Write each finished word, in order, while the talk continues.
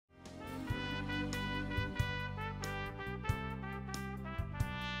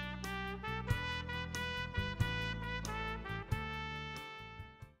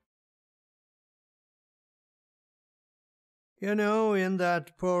You know, in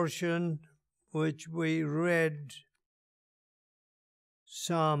that portion which we read,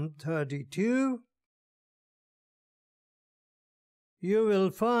 Psalm 32, you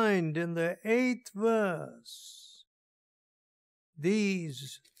will find in the 8th verse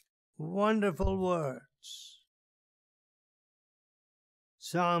these wonderful words.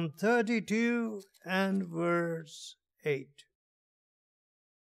 Psalm 32 and verse 8.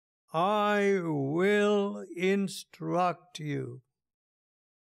 I will instruct you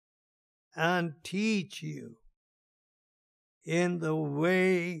and teach you in the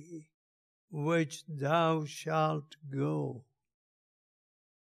way which thou shalt go.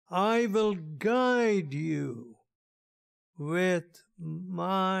 I will guide you with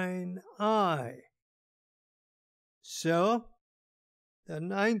mine eye. So, the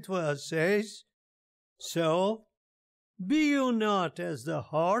 9th verse says, so be you not as the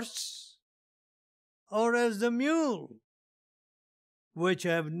horse or as the mule, which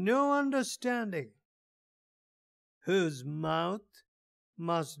have no understanding, whose mouth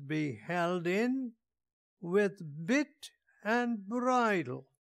must be held in with bit and bridle,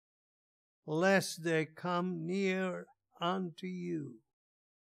 lest they come near unto you.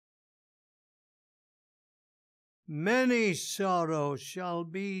 Many sorrows shall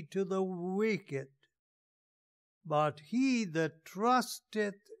be to the wicked, but he that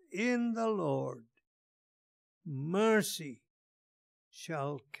trusteth in the Lord, mercy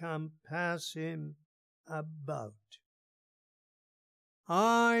shall compass him about.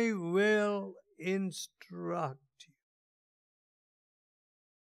 I will instruct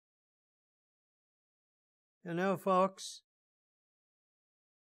you. You know, folks,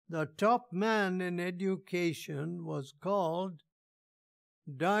 the top man in education was called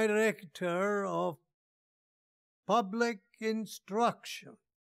Director of Public Instruction.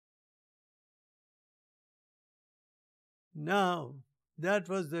 Now, that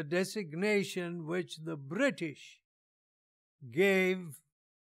was the designation which the British gave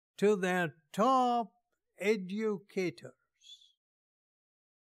to their top educators.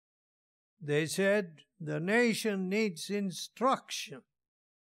 They said the nation needs instruction.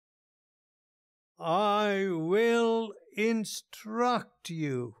 I will instruct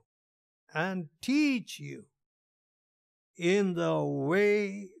you and teach you in the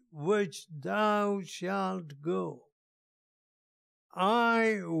way which thou shalt go.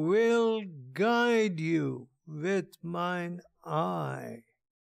 I will guide you with mine eye.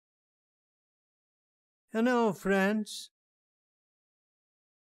 You know, friends,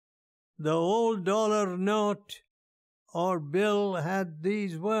 the old dollar note or bill had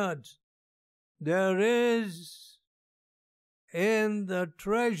these words: there is in the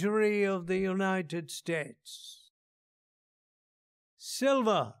Treasury of the United States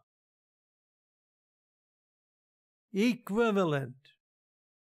silver equivalent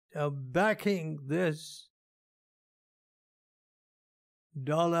of backing this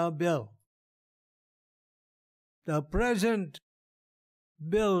dollar bill. The present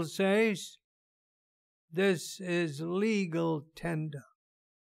bill says this is legal tender.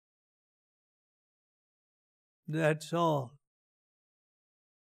 That's all.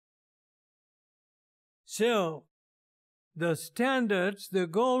 So, the standards, the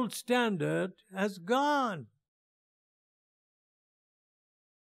gold standard, has gone.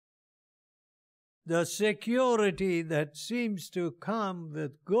 The security that seems to come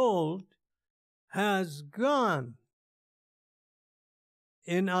with gold has gone.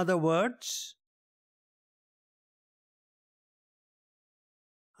 In other words,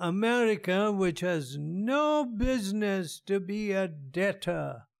 America, which has no business to be a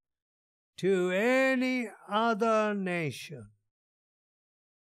debtor to any other nation,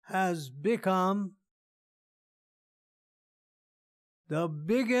 has become the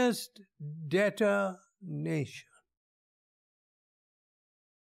biggest debtor nation.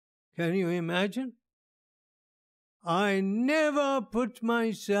 Can you imagine? I never put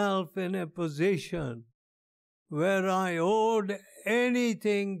myself in a position where I owed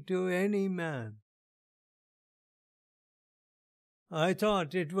anything to any man. I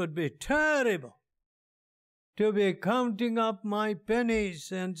thought it would be terrible to be counting up my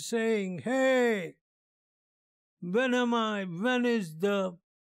pennies and saying, hey, when is the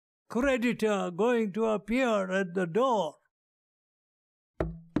creditor going to appear at the door?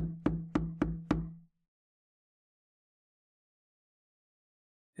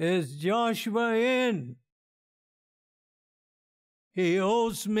 Is Joshua in? He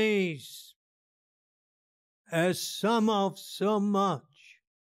owes me a sum of so much.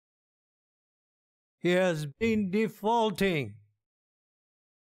 He has been defaulting.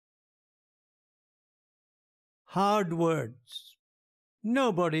 hard words.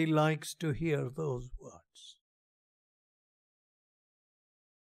 Nobody likes to hear those words.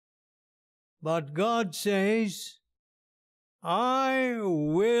 But God says, I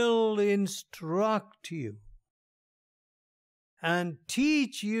will instruct you and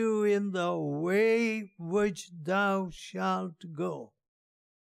teach you in the way which thou shalt go.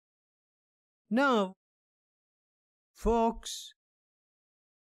 Now, folks,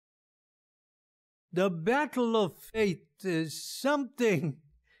 the battle of faith is something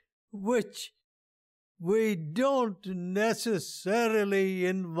which we don't necessarily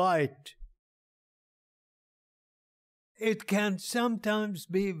invite. It can sometimes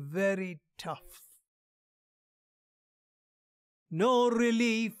be very tough. No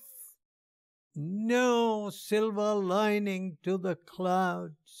relief, no silver lining to the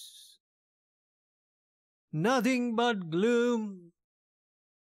clouds, nothing but gloom,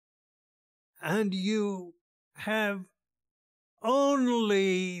 and you have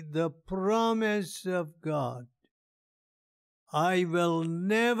only the promise of God. I will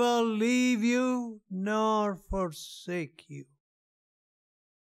never leave you nor forsake you.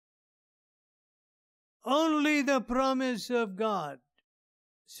 Only the promise of God.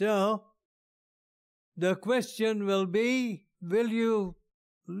 So, the question will be, will you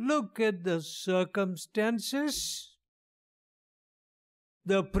look at the circumstances,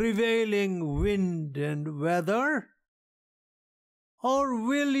 the prevailing wind and weather, or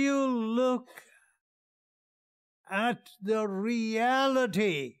will you look at the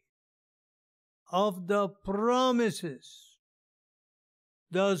reality of the promises,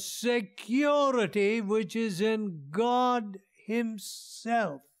 the security which is in God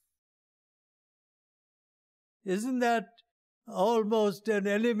Himself? Isn't that almost an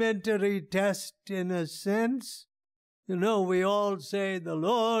elementary test in a sense? You know, we all say, the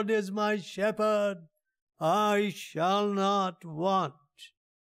Lord is my shepherd, I shall not want.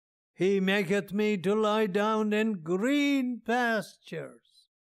 He maketh me to lie down in green pastures.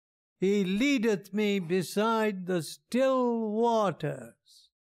 He leadeth me beside the still waters.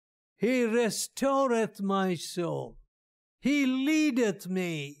 He restoreth my soul. He leadeth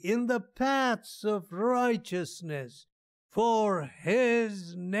me in the paths of righteousness for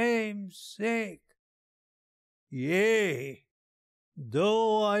His name's sake. Yea,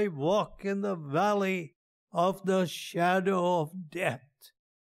 though I walk in the valley of the shadow of death,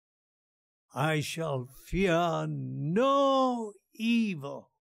 I shall fear no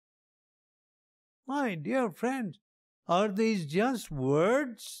evil. My dear friends, are these just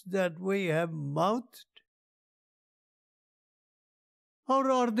words that we have mouthed? Or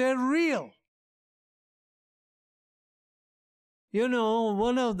are they real? You know,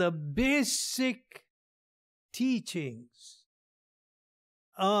 one of the basic teachings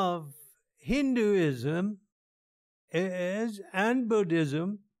of Hinduism and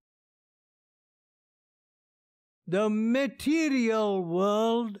Buddhism, the material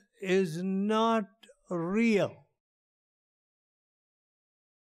world is not real.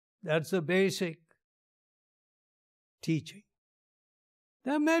 That's the basic teaching.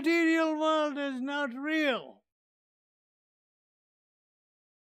 The material world is not real.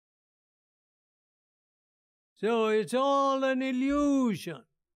 So it's all an illusion.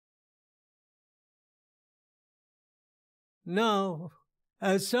 Now,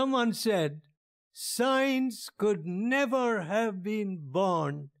 as someone said, science could never have been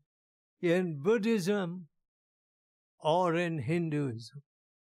born in Buddhism or in Hinduism,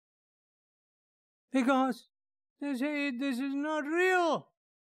 because they say this is not real.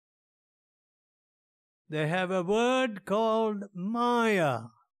 They have a word called Maya,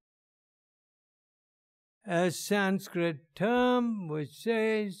 a Sanskrit term which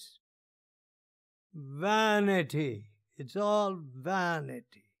says vanity. It's all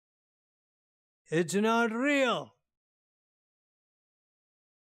vanity. It's not real.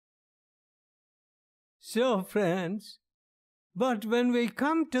 So, friends, but when we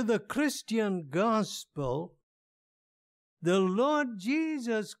come to the Christian gospel, the Lord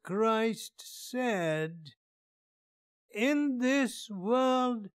Jesus Christ said, in this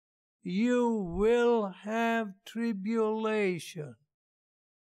world you will have tribulation,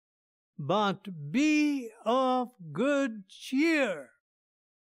 but be of good cheer.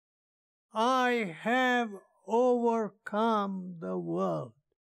 I have overcome the world.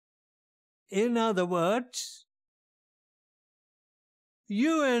 In other words,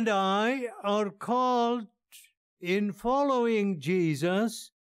 you and I are called in following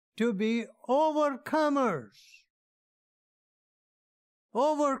Jesus to be overcomers.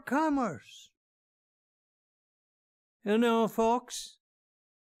 Overcomers. You know, folks,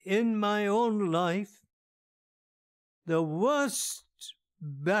 in my own life, the worst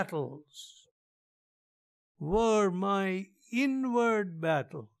battles were my inward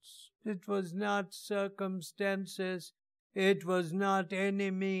battles. It was not circumstances, it was not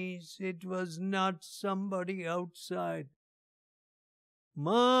enemies, it was not somebody outside.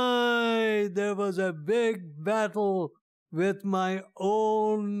 There was a big battle with my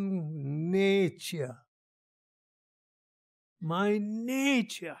own nature. My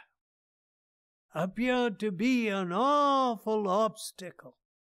nature appeared to be an awful obstacle,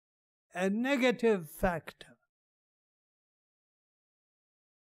 a negative factor.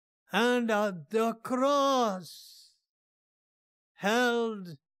 And the cross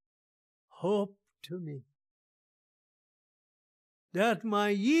held hope to me that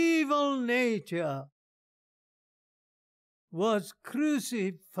my evil nature was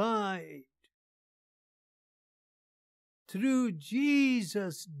crucified through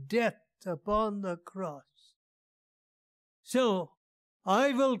Jesus' death upon the cross. So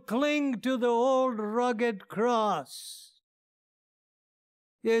I will cling to the old rugged cross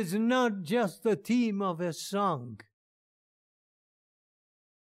is not just the theme of a song.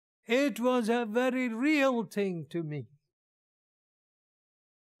 It was a very real thing to me.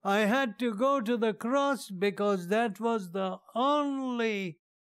 I had to go to the cross because that was the only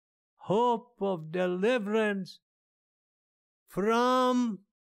hope of deliverance from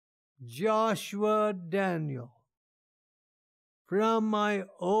Joshua Daniel, from my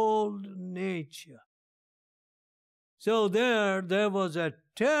old nature. So there was a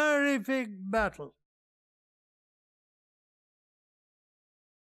terrific battle.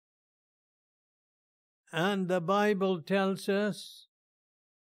 And the Bible tells us,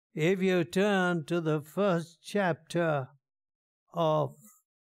 if you turn to the first chapter of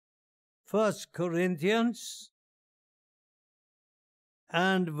 1 Corinthians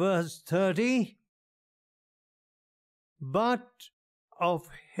and verse 30, but of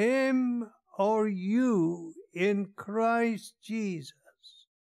him or you in Christ Jesus.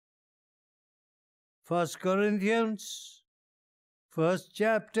 1 Corinthians, first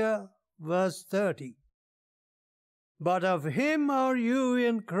chapter, verse 30. But of him are you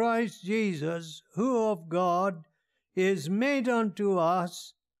in Christ Jesus, who of God is made unto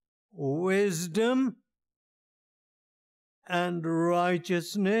us wisdom and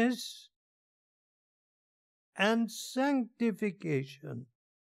righteousness and sanctification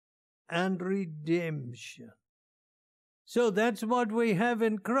and redemption. So that's what we have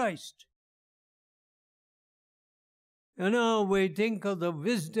in Christ. You know, we think of the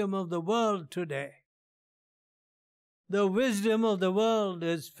wisdom of the world today. The wisdom of the world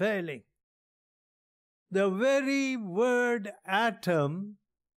is failing. The very word atom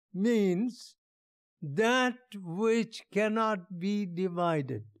means that which cannot be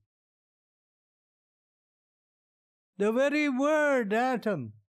divided. The very word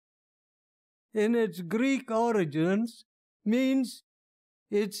atom, in its Greek origins, means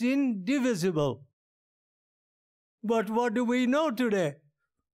it's indivisible. But what do we know today?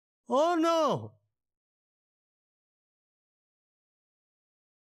 Oh no!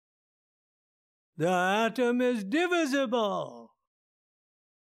 The atom is divisible.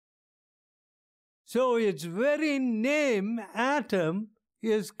 So its very name, atom,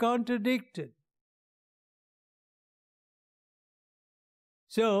 is contradicted.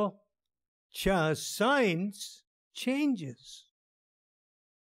 So, science changes.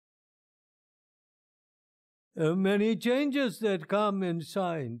 There are many changes that come in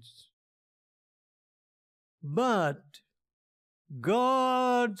science. But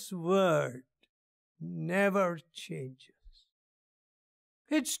God's word never changes.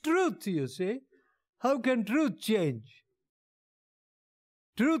 It's truth, you see. How can truth change?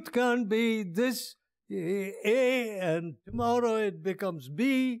 Truth can't be this A and tomorrow it becomes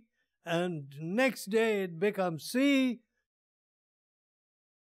B and next day it becomes C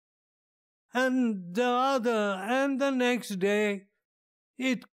and the other and the next day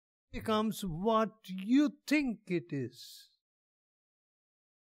it becomes what you think it is.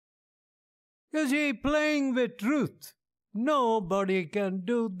 You see, playing with truth, nobody can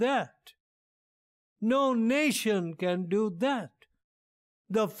do that. No nation can do that.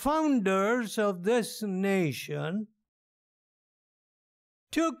 The founders of this nation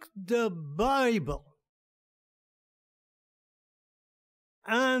took the Bible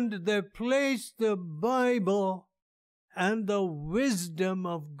and they placed the Bible and the wisdom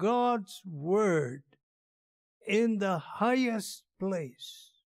of God's word in the highest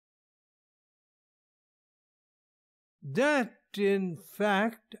place. That, in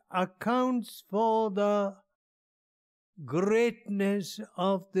fact, accounts for the greatness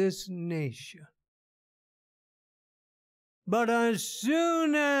of this nation. But as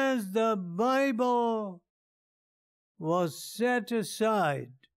soon as the Bible was set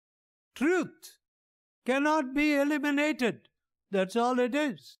aside, truth cannot be eliminated. That's all it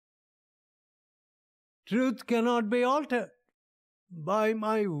is. Truth cannot be altered by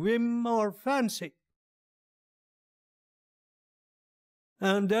my whim or fancy.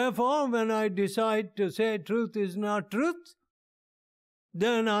 And therefore, when I decide to say truth is not truth,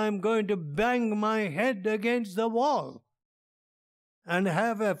 then I'm going to bang my head against the wall and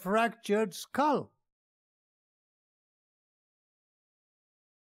have a fractured skull.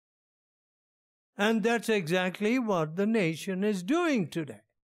 And that's exactly what the nation is doing today.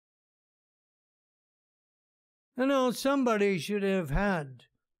 You know, somebody should have had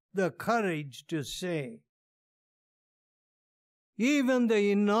the courage to say, even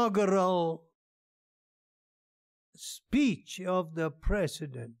the inaugural speech of the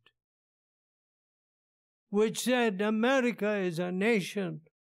president, which said America is a nation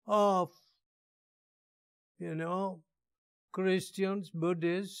of, Christians,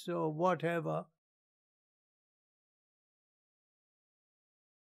 Buddhists, or whatever.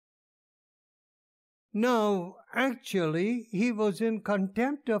 Now, actually, he was in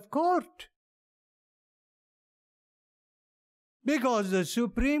contempt of court, because the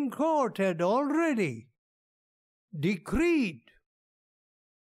Supreme Court had already decreed,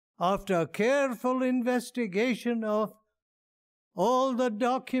 after careful investigation of all the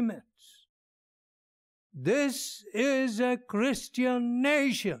documents, this is a Christian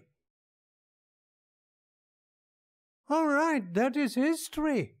nation. All right, that is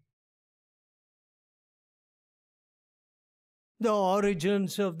history. The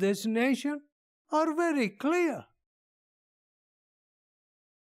origins of this nation are very clear.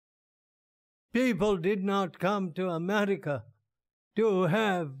 People did not come to America to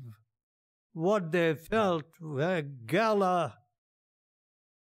have what they felt a gala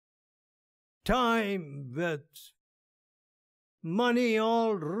time with money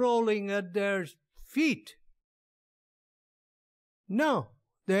all rolling at their feet. No,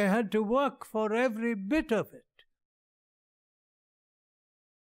 they had to work for every bit of it.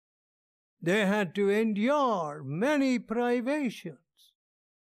 They had to endure many privations.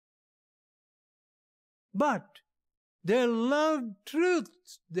 But they loved truth.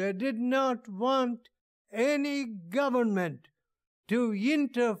 They did not want any government to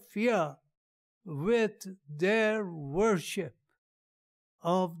interfere with their worship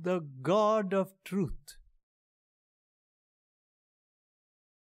of the God of truth.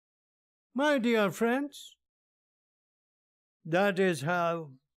 My dear friends, that is how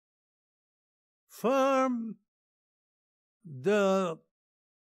firm the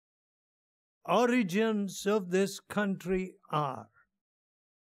origins of this country are.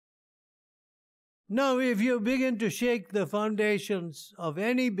 Now, if you begin to shake the foundations of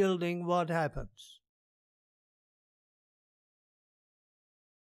any building, what happens?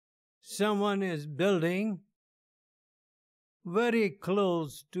 Someone is building very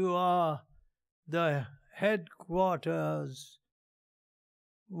close to the headquarters,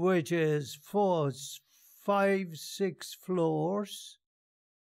 which is 5, 6 floors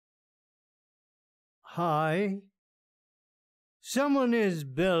high. Someone is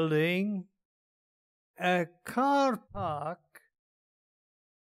building a car park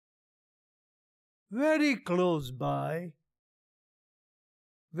very close by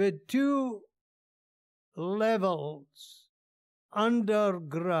with 2 levels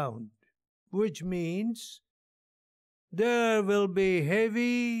underground, which means there will be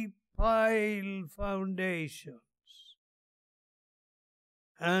heavy pile foundations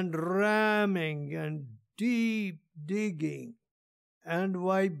and ramming and deep digging and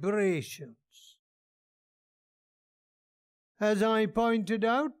vibrations. As I pointed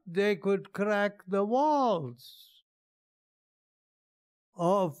out, they could crack the walls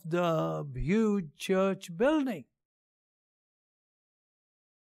of the huge church building.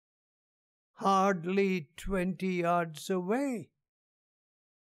 Hardly 20 yards away.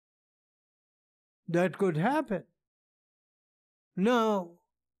 That could happen. Now,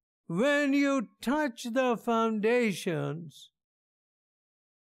 when you touch the foundations,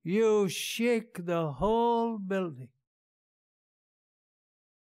 you shake the whole building.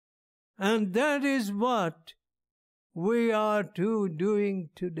 And that is what we are doing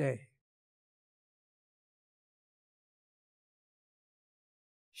today.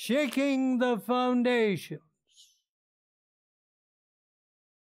 Shaking the foundations.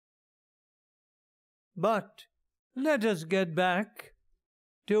 But let us get back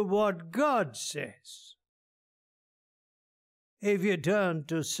to what God says. If you turn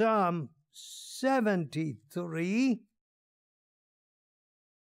to Psalm 73,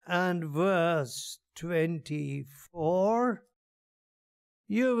 and verse 24,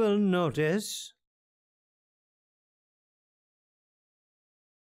 you will notice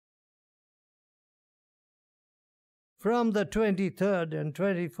from the 23rd and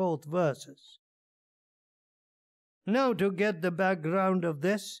 24th verses. Now, to get the background of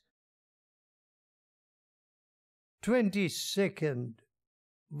this, 22nd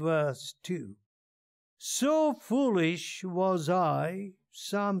verse 2. So foolish was I,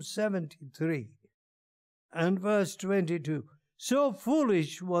 Psalm 73, and verse 22. So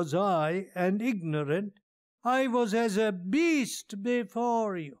foolish was I and ignorant, I was as a beast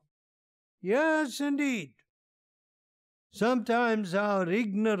before you. Yes, indeed. Sometimes our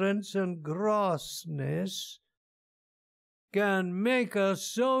ignorance and grossness can make us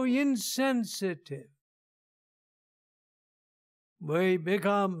so insensitive. We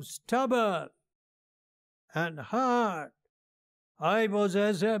become stubborn and hard. I was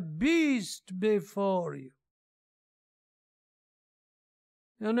as a beast before you.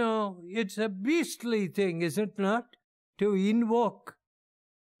 You know, it's a beastly thing, is it not, to invoke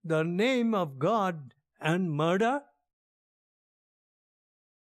the name of God and murder?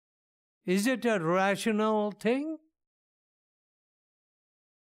 Is it a rational thing?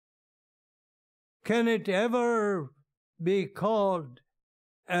 Can it ever be called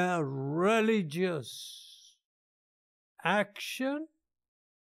a religious action?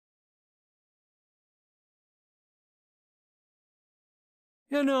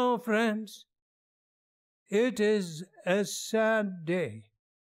 You know, friends, it is a sad day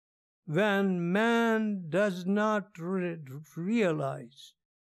when man does not realize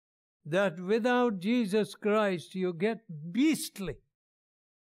that without Jesus Christ you get beastly.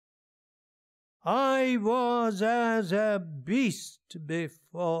 I was as a beast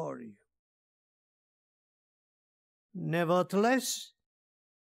before you. Nevertheless,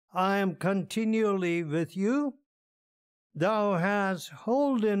 I am continually with you. Thou hast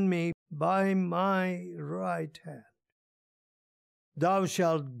holden me by my right hand. Thou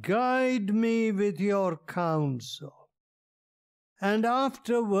shalt guide me with your counsel, and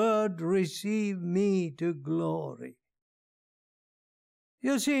afterward receive me to glory.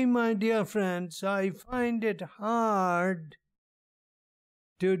 You see, my dear friends, I find it hard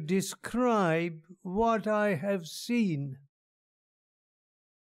to describe what I have seen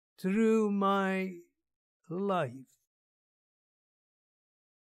through my life.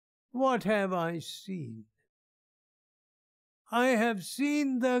 What have I seen? I have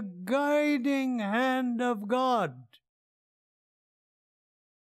seen the guiding hand of God,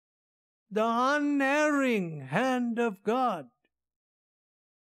 the unerring hand of God.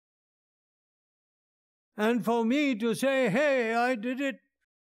 And for me to say, hey, I did it,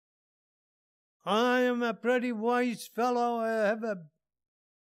 I am a pretty wise fellow, I have a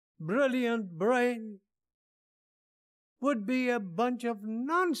brilliant brain, would be a bunch of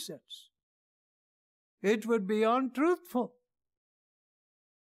nonsense. It would be untruthful.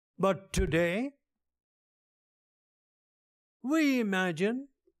 But today, we imagine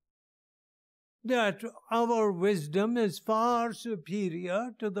that our wisdom is far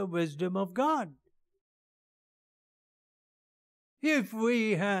superior to the wisdom of God. If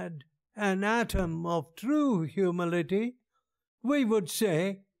we had an atom of true humility, we would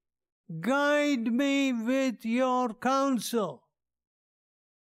say, guide me with your counsel.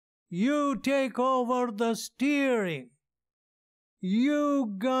 You take over the steering.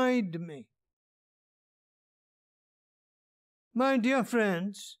 You guide me. My dear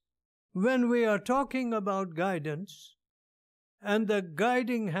friends, when we are talking about guidance and the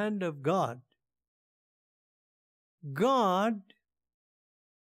guiding hand of God, God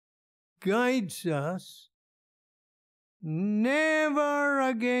guides us never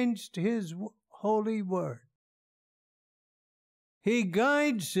against His holy word. He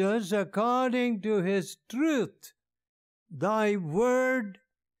guides us according to His truth. Thy word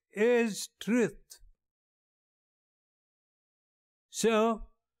is truth. So,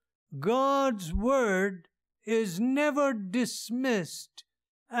 God's word is never dismissed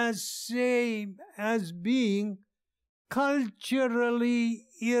as being culturally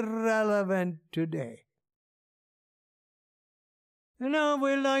irrelevant today. You know,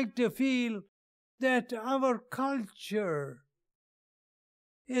 we like to feel that our culture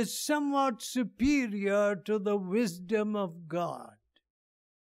is somewhat superior to the wisdom of God.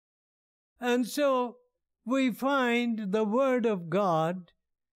 And so we find the Word of God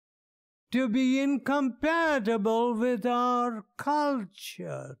to be incompatible with our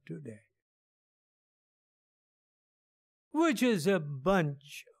culture today, which is a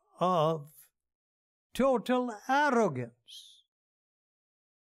bunch of total arrogance.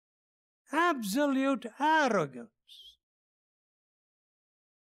 absolute arrogance.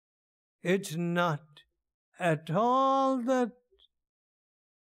 It's not at all that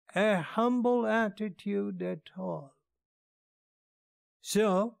a humble attitude at all.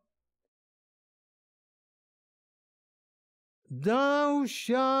 So, thou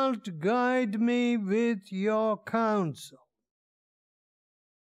shalt guide me with your counsel,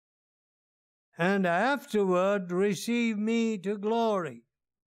 and afterward receive me to glory.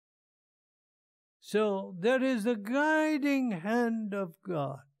 So there is the guiding hand of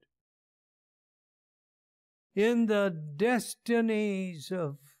God in the destinies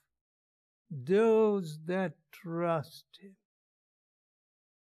of those that trust Him.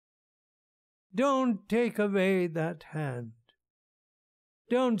 Don't take away that hand.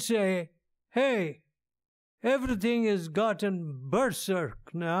 Don't say, hey, everything has gotten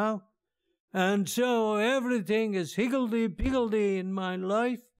berserk now, and so everything is higgledy-piggledy in my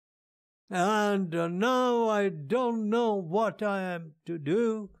life, and now I don't know what I am to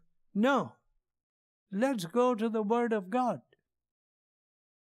do. No. Let's go to the Word of God.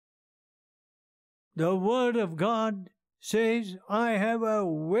 The Word of God says, I have a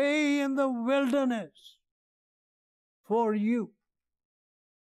way in the wilderness for you.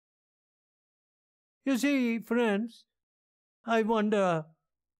 You see, friends, I wonder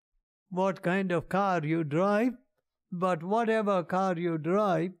what kind of car you drive, but whatever car you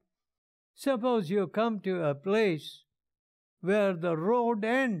drive, suppose you come to a place where the road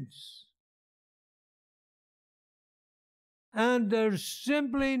ends and there's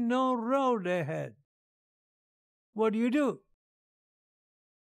simply no road ahead. What do?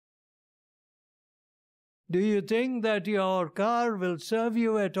 Do you think that your car will serve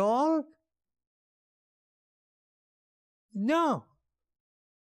you at all? No.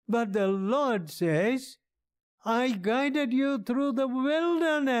 But the Lord says, I guided you through the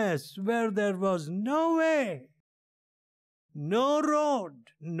wilderness where there was no way, no road,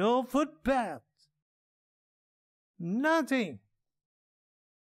 no footpath, nothing.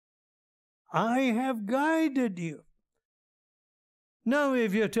 I have guided you. Now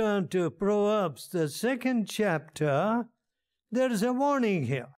if you turn to Proverbs, the 2nd chapter, there is a warning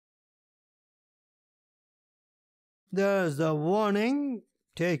here. There's the warning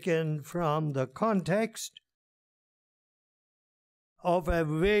taken from the context of a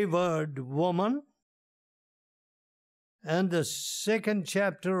wayward woman. And the 2nd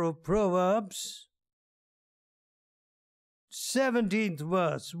chapter of Proverbs, 17th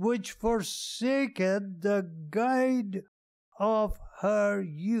verse, which forsaketh the guide of her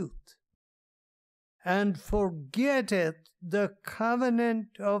youth, and forgetteth the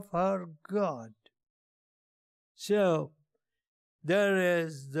covenant of her God. So, there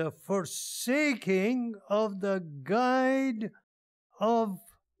is the forsaking of the guide of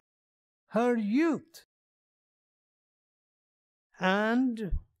her youth,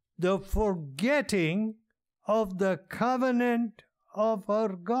 and the forgetting of the covenant of her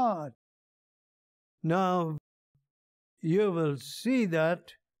God. Now, you will see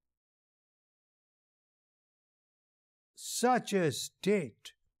that such a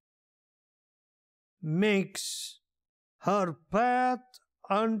state makes her path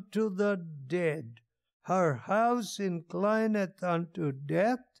unto the dead. Her house inclineth unto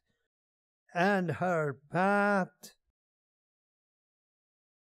death, and her path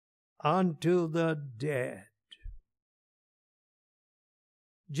unto the dead.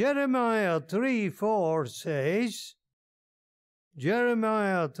 Jeremiah 3:4 says,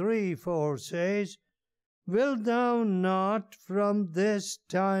 Wilt thou not from this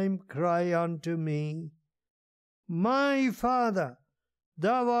time cry unto me, My Father,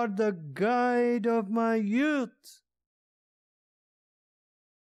 thou art the guide of my youth.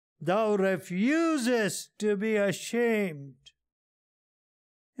 Thou refusest to be ashamed.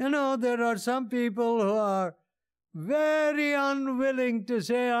 You know, there are some people who are very unwilling to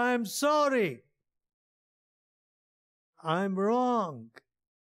say, I'm sorry. I'm wrong.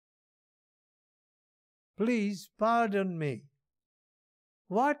 Please pardon me.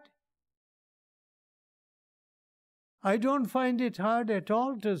 What? I don't find it hard at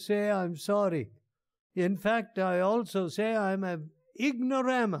all to say I'm sorry. In fact, I also say I'm an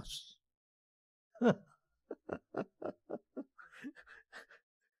ignoramus.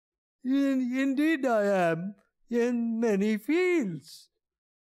 Indeed I am in many fields.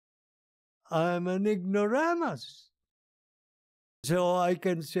 I'm an ignoramus. So I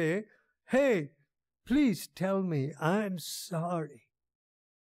can say, hey, please tell me I'm sorry.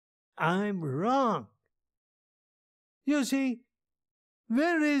 I'm wrong. You see,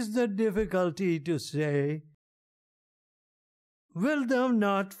 where is the difficulty to say, wilt thou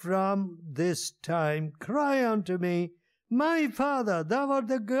not from this time cry unto me, My Father, thou art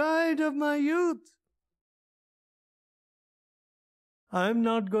the guide of my youth? I am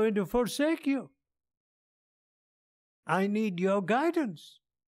not going to forsake you. I need your guidance.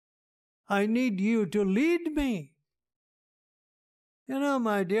 I need you to lead me. You know,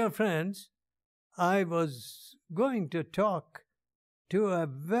 my dear friends, I was going to talk to a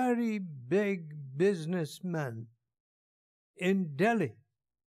very big businessman in Delhi.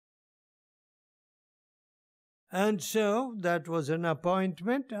 And so that was an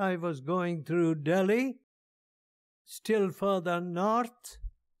appointment. I was going through Delhi, still further north,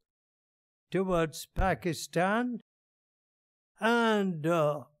 towards Pakistan. And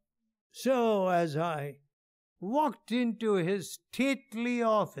so as I walked into his stately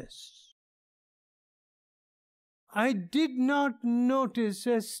office, I did not notice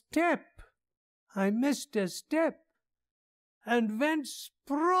a step. I missed a step and went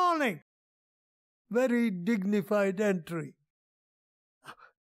sprawling. Very dignified entry,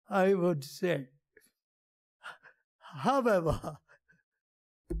 I would say. However,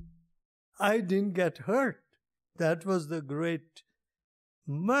 I didn't get hurt. That was the great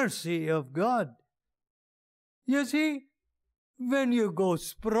mercy of God. You see, when you go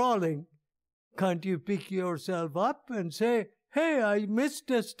sprawling, can't you pick yourself up and say, hey, I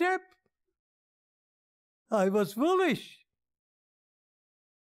missed a step. I was foolish.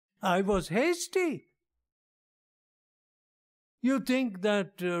 I was hasty. You think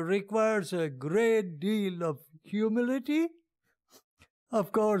that requires a great deal of humility?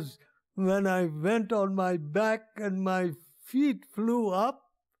 Of course, when I went on my back and my feet flew up,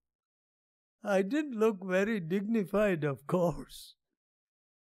 I didn't look very dignified, of course.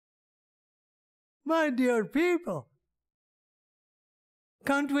 My dear people,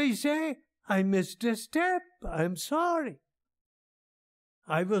 can't we say, I missed a step, I'm sorry.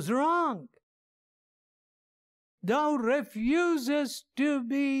 I was wrong. Thou refusest to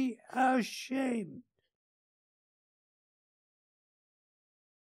be ashamed.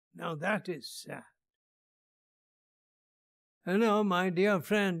 Now that is sad. You know, my dear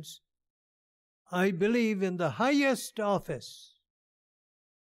friends, I believe in the highest office.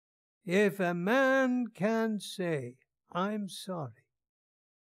 If a man can say, I'm sorry,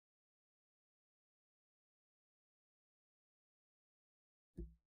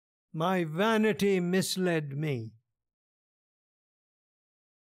 my vanity misled me.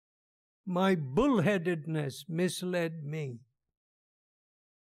 My bullheadedness misled me.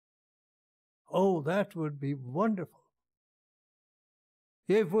 Oh, that would be wonderful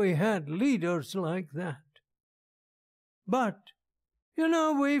if we had leaders like that. But, you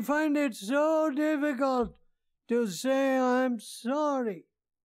know, we find it so difficult to say, I'm sorry.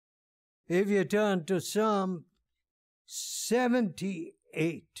 If you turn to Psalm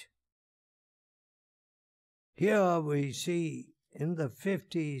 78, here we see in the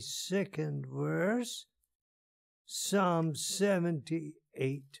 52nd verse, Psalm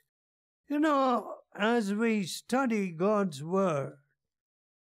 78. You know, as we study God's Word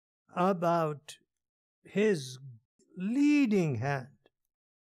about His leading hand,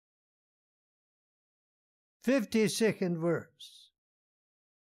 52nd verse,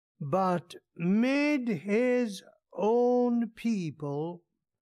 but made His own people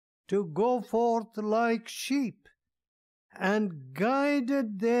to go forth like sheep, and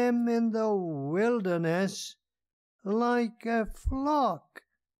guided them in the wilderness like a flock.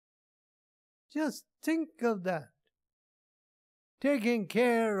 Just think of that. Taking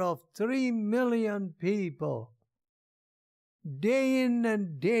care of 3 million people, day in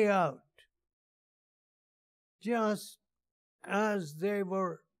and day out, just as they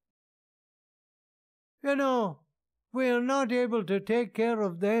were. You know, we are not able to take care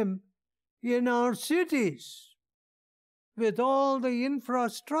of them in our cities with all the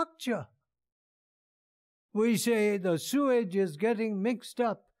infrastructure. We say the sewage is getting mixed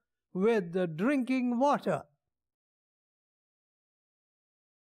up with the drinking water.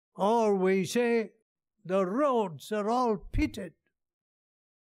 Or we say the roads are all pitted.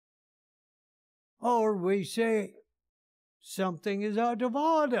 Or we say something is out of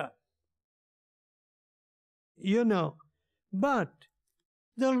order. You know, but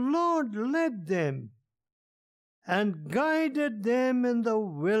the Lord led them and guided them in the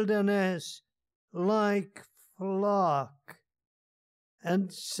wilderness like flock.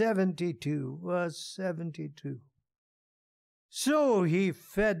 And 72, verse 72. So He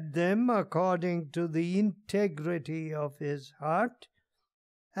fed them according to the integrity of His heart,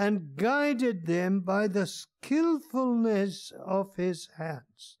 and guided them by the skillfulness of His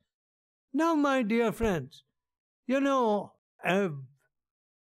hands. Now, my dear friends, you know, a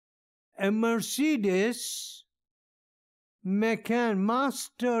Mercedes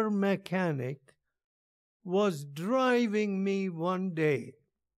master mechanic was driving me one day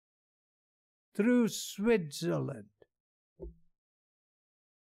through Switzerland,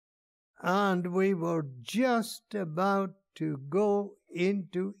 and we were just about to go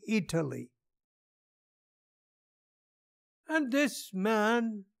into Italy. And this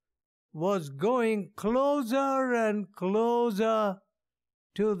man was going closer and closer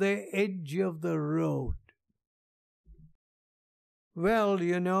to the edge of the road. Well,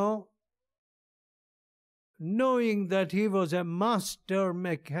 you know, knowing that he was a master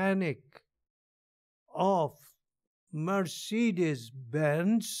mechanic of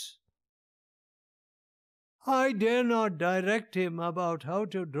Mercedes-Benz, I dare not direct him about how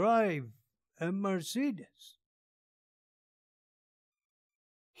to drive a Mercedes.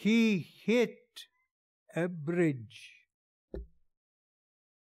 He hit a bridge.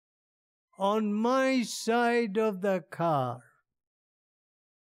 On my side of the car,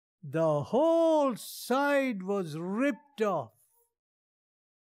 the whole side was ripped off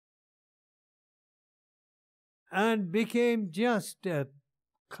and became just a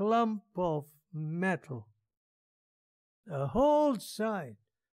clump of metal. The whole side.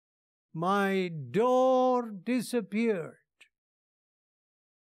 My door disappeared.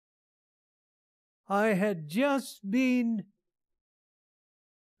 I had just been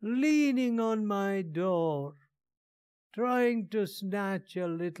leaning on my door, trying to snatch a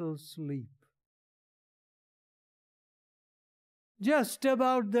little sleep. Just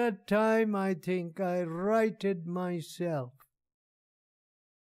about that time, I think, I righted myself.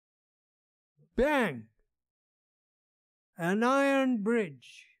 Bang! An iron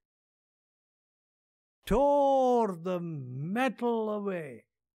bridge tore the metal away,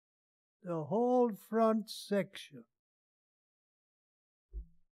 the whole front section.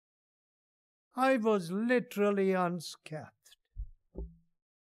 I was literally unscathed.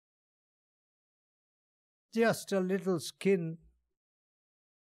 Just a little skin,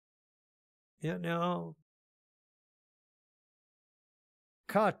 you know,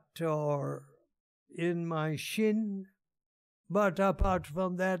 cut or in my shin. But apart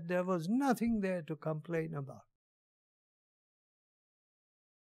from that, there was nothing there to complain about.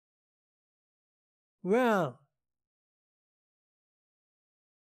 Well,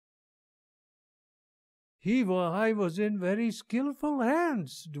 I was in very skillful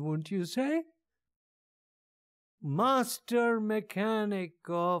hands, wouldn't you say? Master mechanic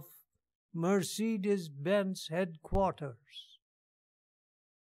of Mercedes-Benz headquarters.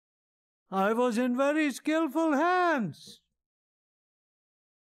 I was in very skillful hands.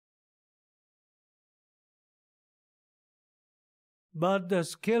 But the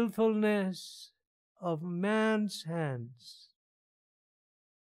skillfulness of man's hands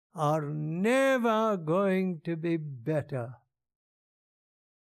are never going to be better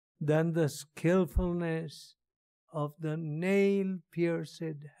than the skillfulness of the nail-pierced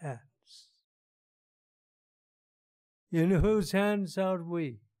hands. In whose hands are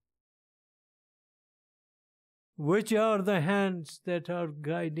we? Which are the hands that are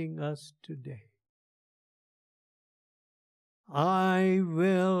guiding us today? I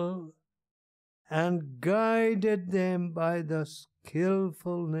will and guided them by the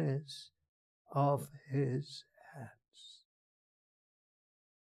skillfulness of his hands.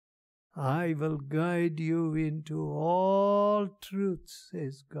 I will guide you into all truth,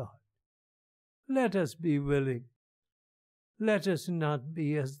 says God. Let us be willing. Let us not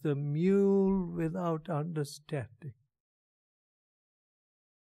be as the mule without understanding.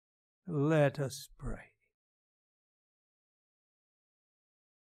 Let us pray.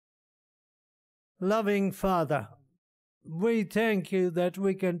 Loving Father, we thank you that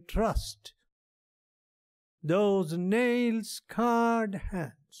we can trust those nail-scarred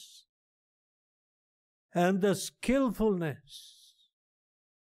hands and the skillfulness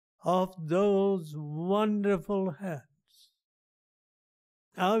of those wonderful hands,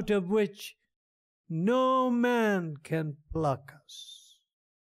 out of which no man can pluck us.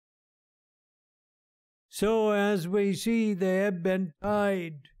 So as we see the ebb and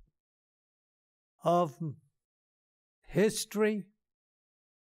tide of history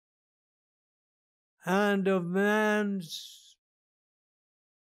and of man's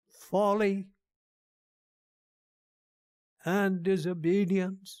folly and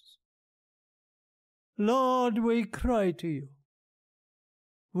disobedience, Lord, we cry to you.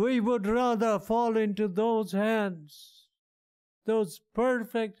 We would rather fall into those hands, those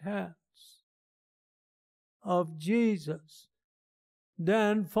perfect hands of Jesus,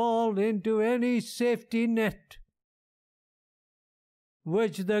 than fall into any safety net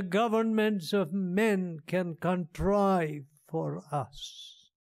which the governments of men can contrive for us.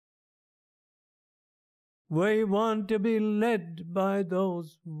 We want to be led by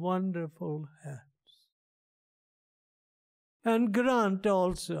those wonderful hands. And grant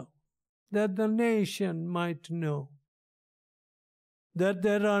also that the nation might know that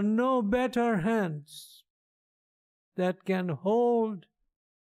there are no better hands that can hold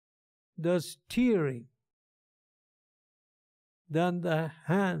the steering than the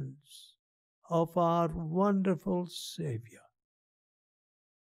hands of our wonderful Savior.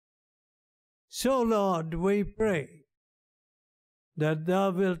 So, Lord, we pray that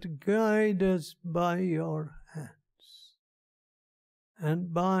Thou wilt guide us by Your hands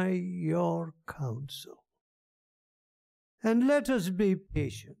and by Your counsel. And let us be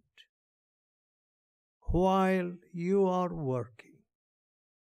patient while You are working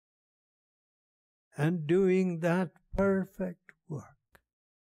and doing that perfect work.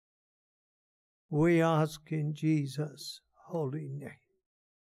 We ask in Jesus' holy name.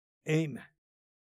 Amen.